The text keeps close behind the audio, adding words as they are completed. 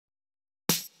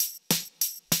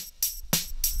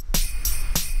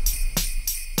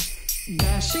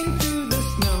Dashing through the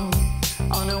snow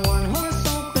on a one-horse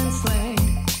open sleigh.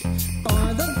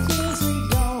 O'er the fields we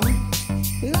go,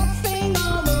 laughing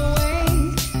all the way.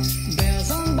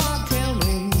 Bells on bobtail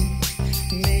ring,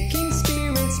 making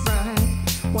spirits bright.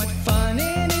 What fun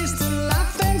it is to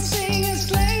laugh and sing a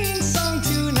sleighing song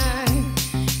tonight.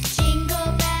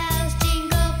 Jingle bells,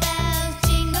 jingle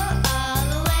all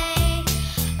the way.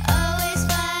 Always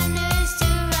fun is to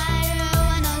ride a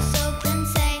one-horse open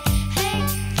sleigh. Hey,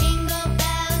 jingle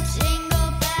bells, jingle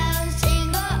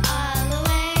all the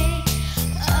way.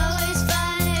 Always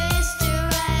fun is to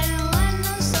ride a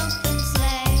one-horse open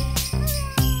sleigh.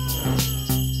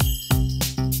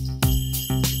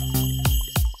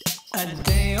 A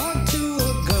day or two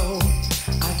ago,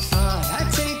 I thought I'd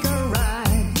take a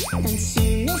ride and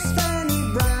see Miss Fanny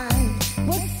Bride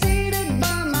was seated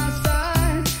by my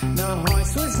side. The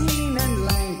horse was lean and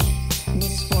lank,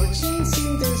 misfortune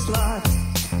seemed his lot.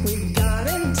 We got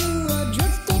into a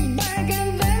drifted bag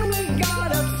and then we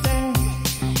got upset.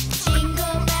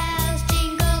 Jingle bells,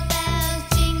 jingle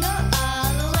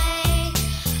all the way.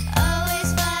 Always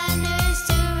fun is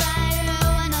to ride a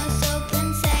one-horse open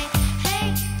sleigh. Hey,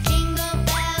 jingle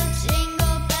bells,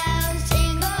 jingle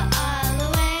all the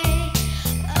way.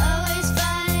 Always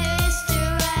fun is to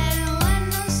ride a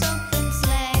one-horse open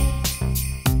sleigh.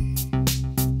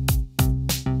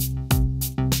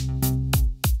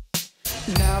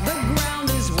 Now the ground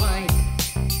is white,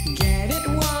 get it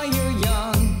while you're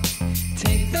young.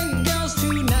 Take the girls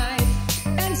tonight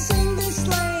and sing this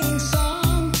sleighing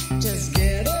song. Just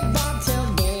get a bobtail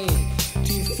babe,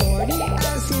 240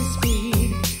 as his speed.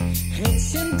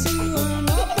 Hitch into an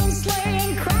open sleigh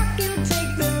and crack you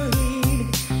take the lead.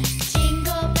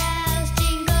 Jingle bells,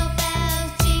 jingle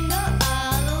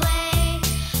all the way.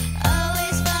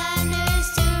 Always fun is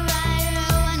to ride a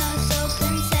one-horse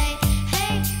open sleigh.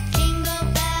 Hey, jingle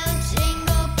bells,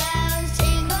 jingle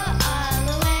all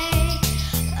the way.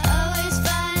 Always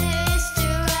fun is to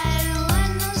ride a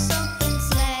one-horse open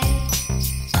sleigh.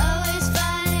 Always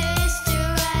fun is to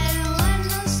ride a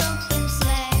one-horse open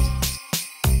sleigh.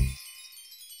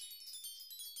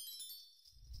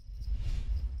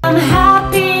 I'm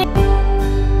happy.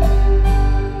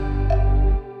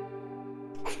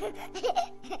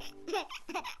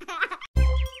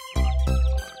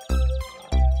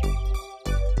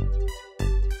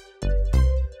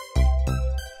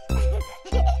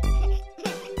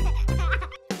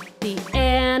 The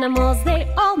animals, they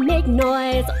all make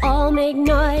noise, all make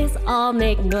noise, all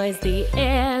make noise. The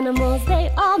animals, they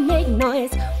all make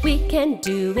noise. We can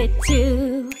do it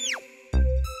too.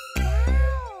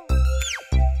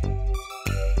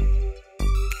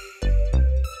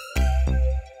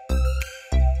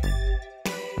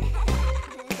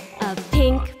 A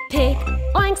pink pig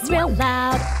oinks real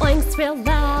loud, oinks real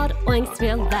loud, oinks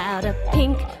real loud. A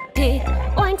pink pig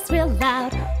oinks real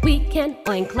loud. We can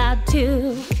oink loud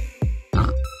too.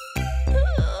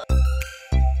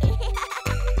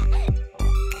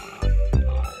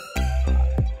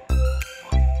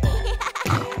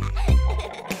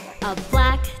 A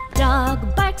black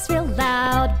dog barks real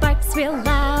loud, barks real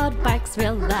loud, barks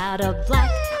real loud. A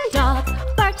black dog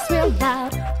barks real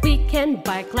loud. We can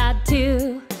bark loud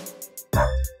too.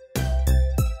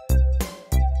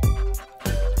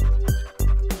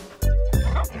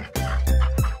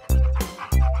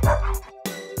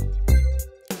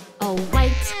 A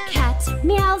white cat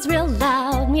meows real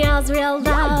loud, meows real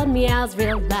loud, meows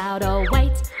real loud. A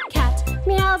white cat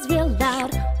meows real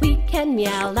loud. We can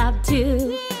meow loud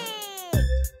too.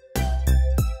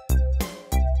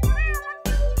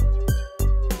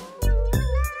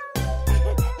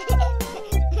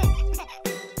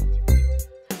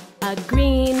 A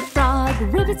green frog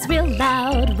ribbits real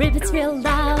loud, ribbits real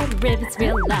loud, ribbits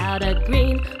real loud. A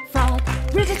green frog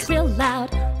ribbits real loud.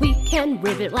 We can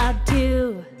ribbit loud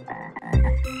too.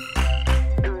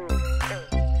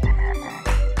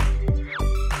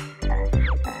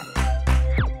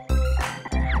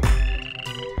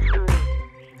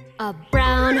 A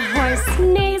brown horse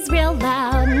neighs real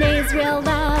loud, neighs real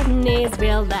loud, neighs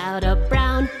real loud. A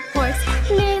brown horse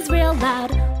neighs real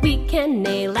loud. We can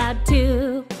neigh loud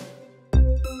too.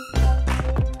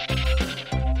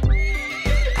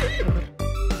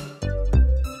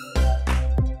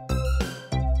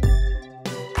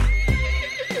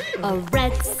 A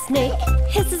red snake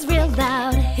hisses real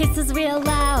loud, hisses real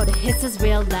loud, hisses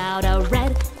real loud. A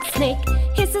red snake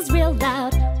hisses real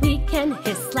loud. We can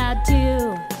hiss loud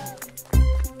too.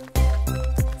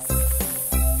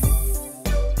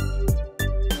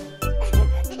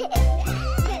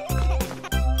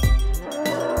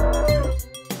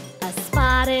 A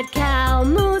spotted cow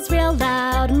moos real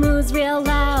loud, moos real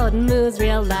loud, moos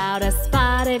real loud. A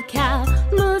spotted spotted cow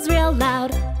moves real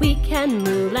loud. We can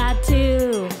moo loud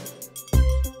too.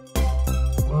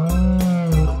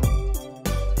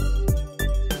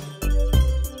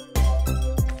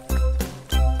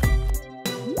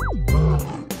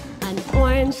 An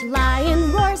orange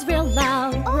lion roars real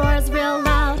loud, roars real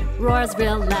loud, roars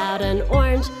real loud. An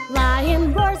orange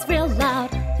lion roars real loud.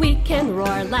 We can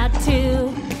roar loud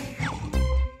too.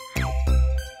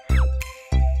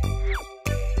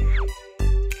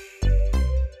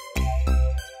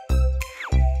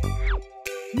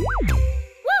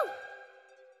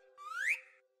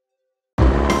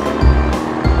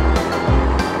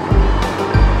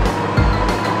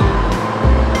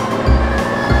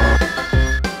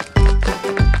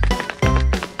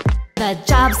 The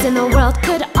jobs in the world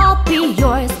could all be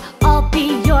yours, all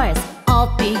be yours,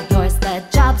 all be yours. The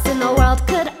jobs in the world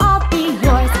could all be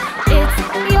yours. It's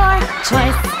your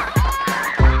choice.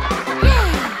 Yeah!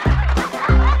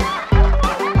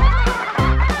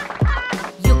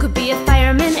 You could be a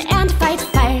fireman and fight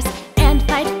fires, and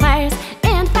fight fires,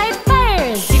 and fight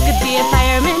fires. You could be a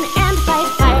fireman and fight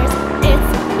fires. It's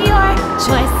your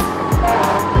choice.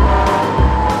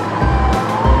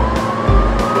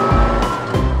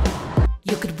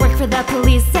 You could work for the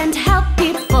police and help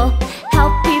people,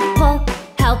 help people,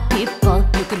 help people.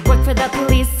 You could work for the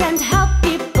police and help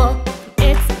people.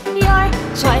 It's your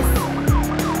choice.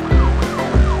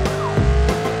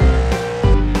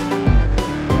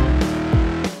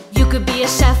 You could be a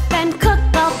chef and cook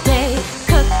all day,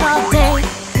 cook all day,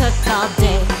 cook all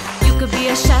day. You could be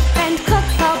a chef and cook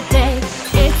all day.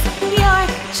 It's your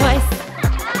choice.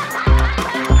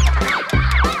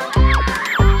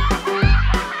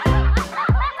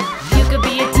 You could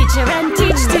be a teacher and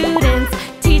teach students,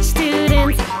 teach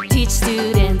students, teach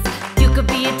students. You could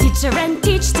be a teacher and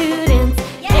teach students.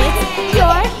 It's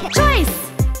your choice.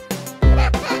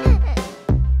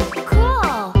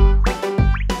 Cool.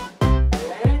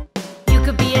 You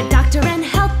could be a doctor and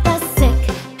help the sick,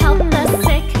 help the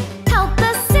sick, help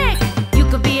the sick. You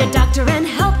could be a doctor and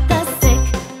help the sick.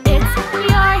 It's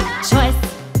your choice.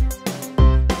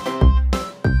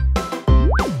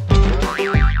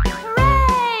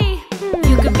 Hooray!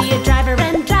 You could be a driver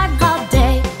and drive all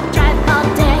day, drive all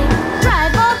day,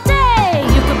 drive all day.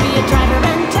 You could be a driver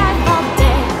and drive all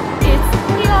day. It's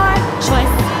your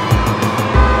choice.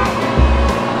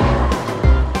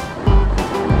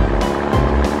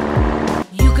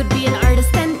 You could be an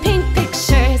artist and paint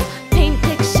pictures, paint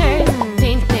pictures,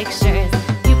 paint pictures.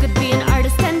 You could be an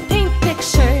artist and paint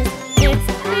pictures. It's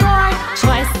your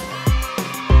choice.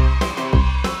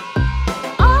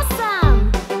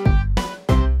 Awesome!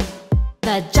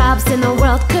 The jobs in the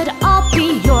world could all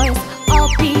be yours, all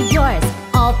be yours,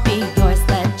 all be yours.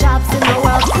 The jobs in the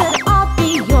world could all be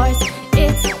yours.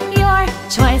 It's your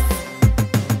choice.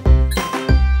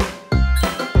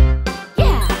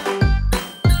 Yeah!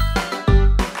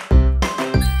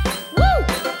 Woo!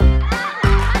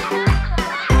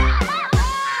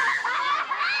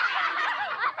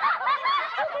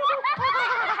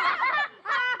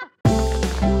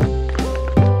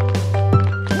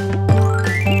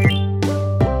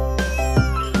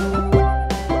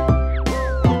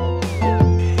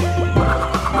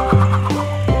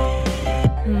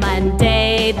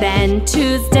 Monday, then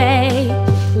Tuesday,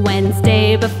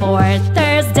 Wednesday before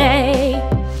Thursday,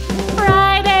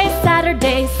 Friday,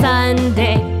 Saturday,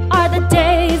 Sunday are the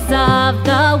days of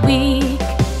the week.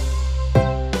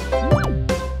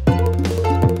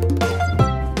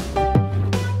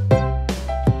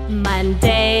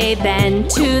 Monday, then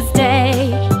Tuesday,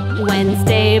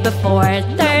 Wednesday before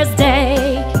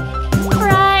Thursday,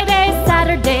 Friday,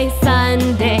 Saturday,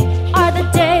 Sunday are the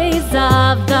days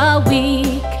of the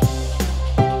week.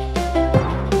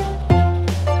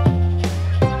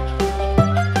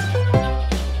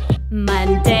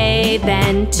 Monday,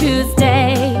 then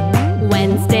Tuesday,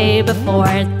 Wednesday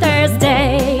before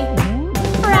Thursday,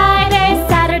 Friday,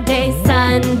 Saturday,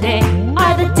 Sunday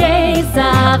are the days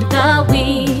of the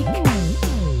week.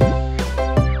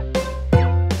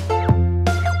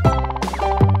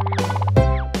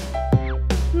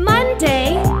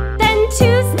 Monday, then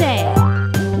Tuesday,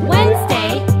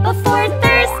 Wednesday before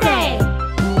Thursday,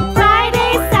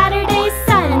 Friday, Saturday,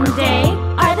 Sunday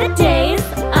are the days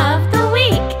of the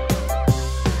week.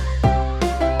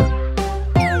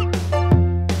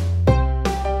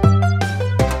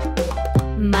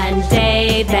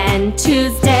 Monday, then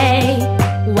Tuesday,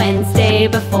 Wednesday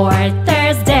before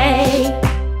Thursday,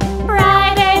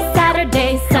 Friday,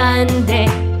 Saturday, Sunday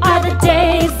are the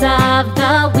days of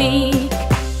the week.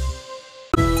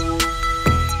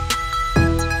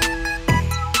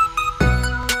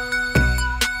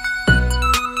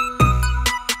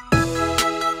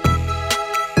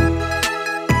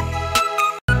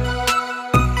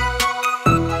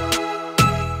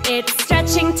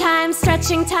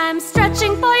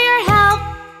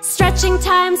 Stretching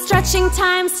time, stretching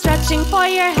time, stretching for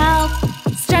your health.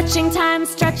 Stretching time,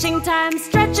 stretching time,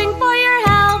 stretching for your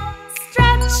health.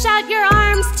 Stretch out your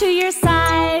arms to your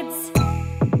sides.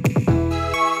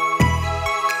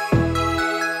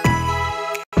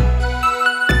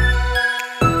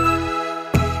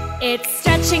 It's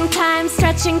stretching time,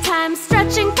 stretching time,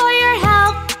 stretching for your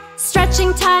health.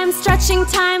 Stretching time, stretching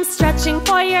time, stretching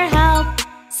for your health.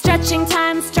 Stretching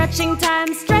time, stretching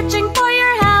time, stretching for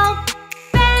your health.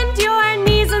 Bend your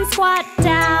knees and squat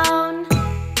down.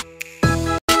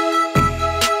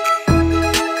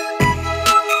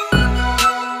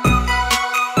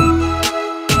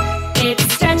 It's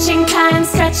stretching time,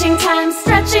 stretching time,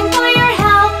 stretching for your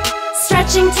health.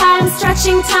 Stretching time,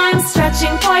 stretching time,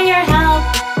 stretching for your health.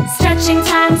 Stretching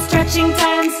time, stretching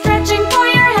time, stretching for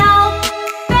your health.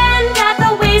 Bend at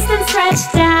the waist and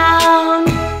stretch down.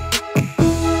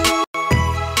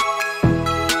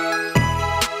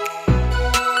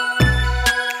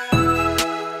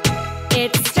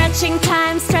 It's stretching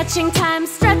time, stretching time,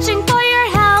 stretching for your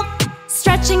health.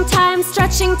 Stretching time,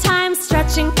 stretching time,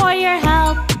 stretching for your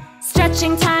health.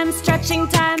 Stretching time, stretching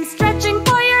time, stretching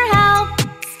for your health.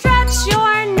 Stretch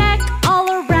your neck all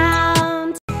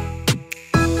around.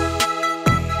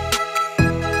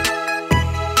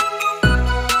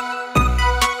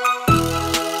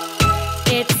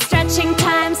 It's stretching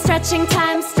time, stretching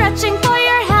time, stretching for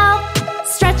your health.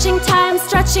 Stretching time,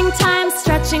 stretching time,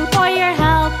 stretching for your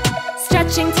health.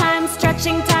 Stretching time,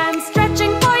 stretching time,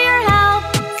 stretching for your health.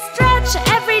 Stretch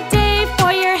every day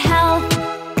for your health.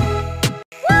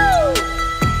 Woo!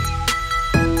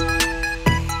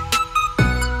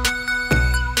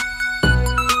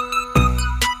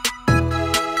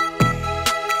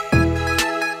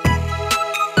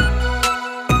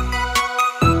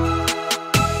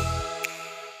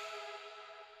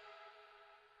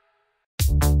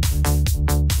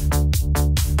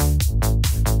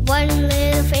 One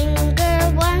little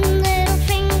finger, one little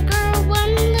finger,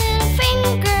 one little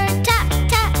finger, tap,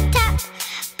 tap, tap.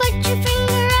 Put your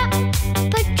finger up,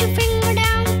 put your finger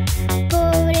down,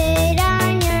 put it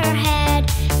on your head,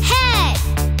 head.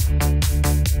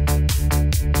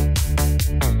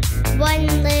 One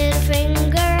little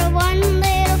finger, one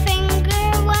little finger,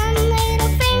 one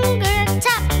little finger,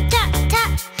 tap, tap,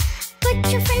 tap. Put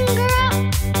your finger up,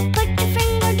 put your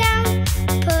finger down,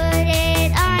 put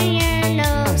it on your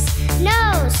nose,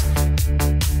 nose.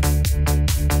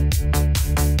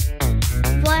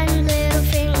 One little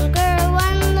finger,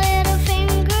 one little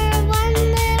finger, one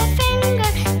little finger,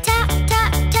 tap,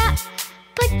 tap, tap.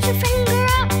 Put your finger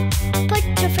up, put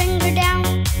your finger down,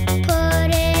 put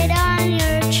it on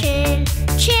your chin,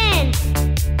 chin.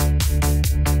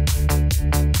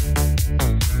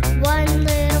 One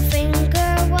little finger,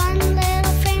 one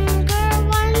little finger,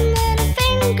 one little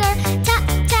finger, tap,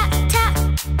 tap, tap.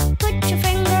 Put your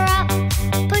finger up,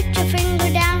 put your finger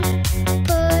down,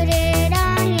 put it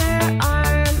on your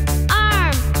arm,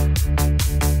 arm.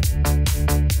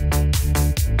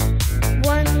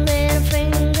 One little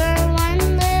finger, one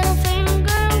little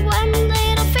finger, one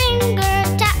little finger,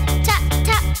 tap, tap,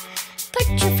 tap. Put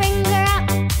your finger up,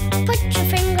 put your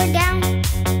finger down,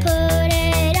 put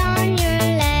it on your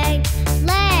leg,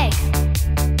 leg.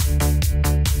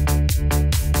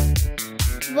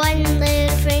 One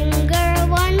little finger,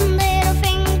 one little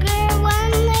finger,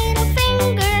 one little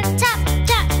finger, tap,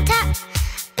 tap, tap.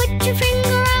 Put your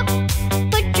finger up,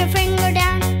 put your finger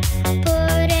down,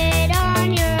 put it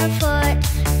on your foot,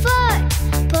 foot.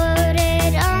 Put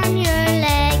it on your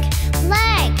leg,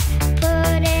 leg.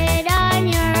 Put it on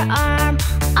your arm,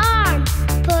 arm.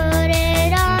 Put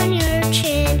it on your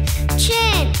chin,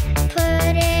 chin.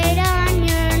 Put it on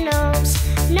your nose,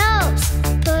 nose.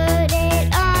 Put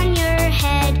it on your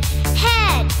head,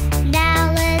 head.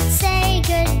 Now let's say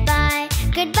goodbye,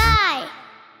 goodbye.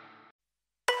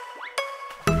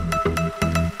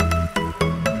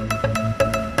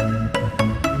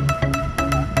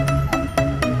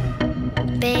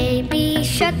 Baby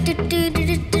shark, do do do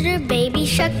do do do. Baby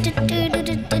shark, do do do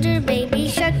do do do. Baby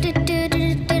shark, do do do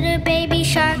do do do. Baby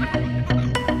shark.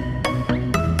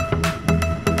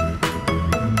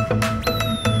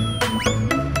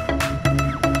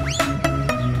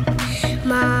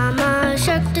 Mama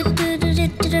shark, do do do do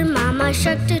do do. Mama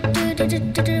shark, do do do do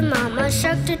do do. Mama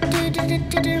shark, do do do do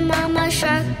do do. Mama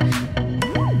shark.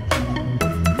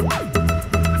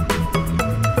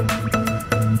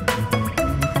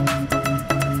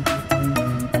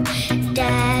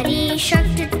 Daddy shark,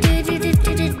 do do do do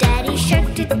do do. Daddy shark,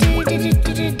 do do do do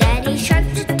do do. Daddy shark,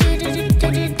 do do do do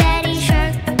do do. Daddy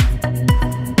shark.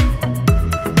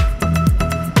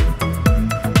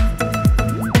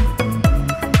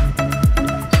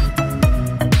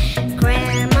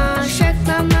 Grandma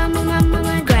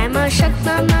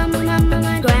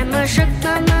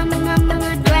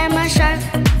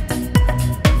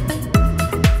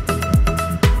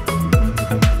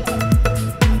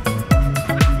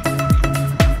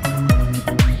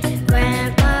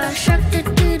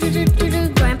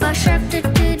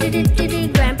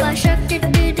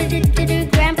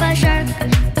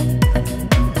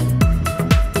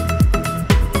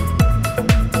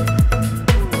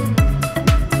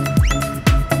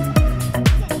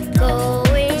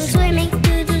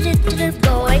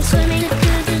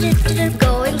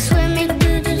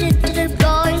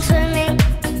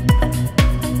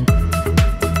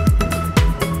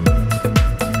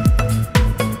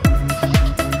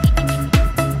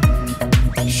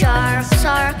Sharks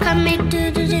are coming,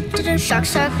 do do do do do.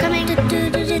 Sharks are coming, do do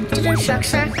do do do.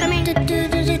 Sharks are coming, do do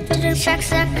do do do.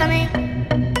 Sharks are coming.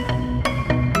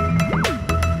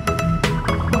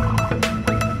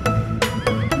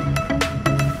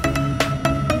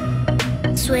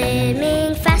 Swimming